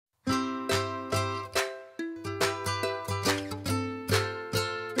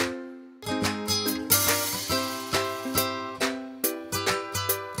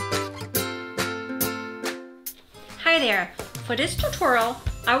there! For this tutorial,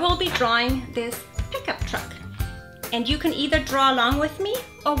 I will be drawing this pickup truck. And you can either draw along with me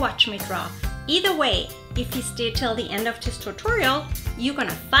or watch me draw. Either way, if you stay till the end of this tutorial, you're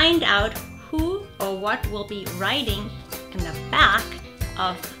gonna find out who or what will be riding in the back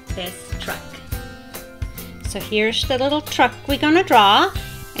of this truck. So here's the little truck we're gonna draw,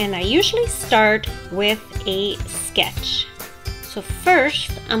 and I usually start with a sketch. So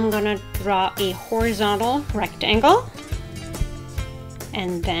first, I'm gonna draw a horizontal rectangle,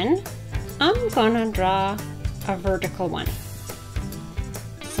 and then I'm gonna draw a vertical one.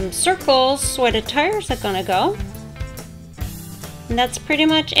 Some circles where the tires are gonna go, and that's pretty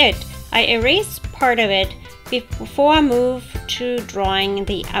much it. I erased part of it before I move to drawing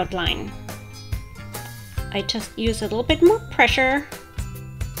the outline. I just use a little bit more pressure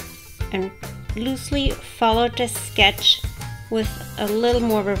and loosely followed the sketch with a little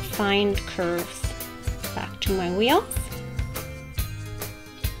more refined curves. Back to my wheels.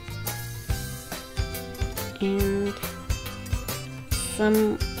 And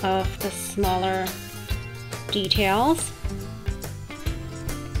some of the smaller details.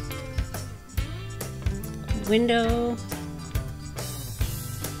 Window.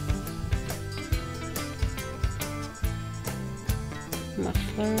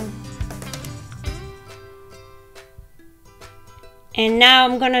 Muffler. And now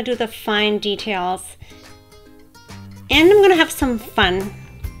I'm gonna do the fine details. And I'm gonna have some fun.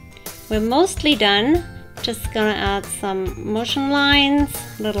 We're mostly done. Just gonna add some motion lines,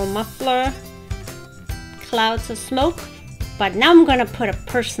 little muffler, clouds of smoke. But now I'm gonna put a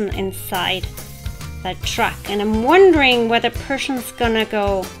person inside the truck. And I'm wondering where the person's gonna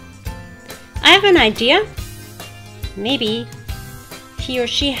go. I have an idea. Maybe he or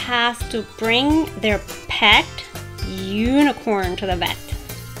she has to bring their pet unicorn to the vet.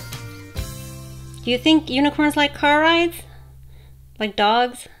 Do you think unicorns like car rides? Like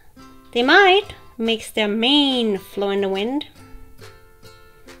dogs? They might. Makes their mane flow in the wind.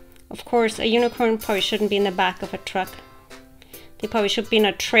 Of course, a unicorn probably shouldn't be in the back of a truck. They probably should be in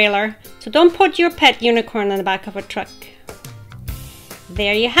a trailer. So don't put your pet unicorn in the back of a truck.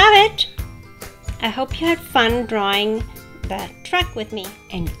 There you have it. I hope you had fun drawing the truck with me.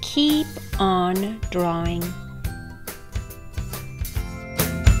 And keep on drawing.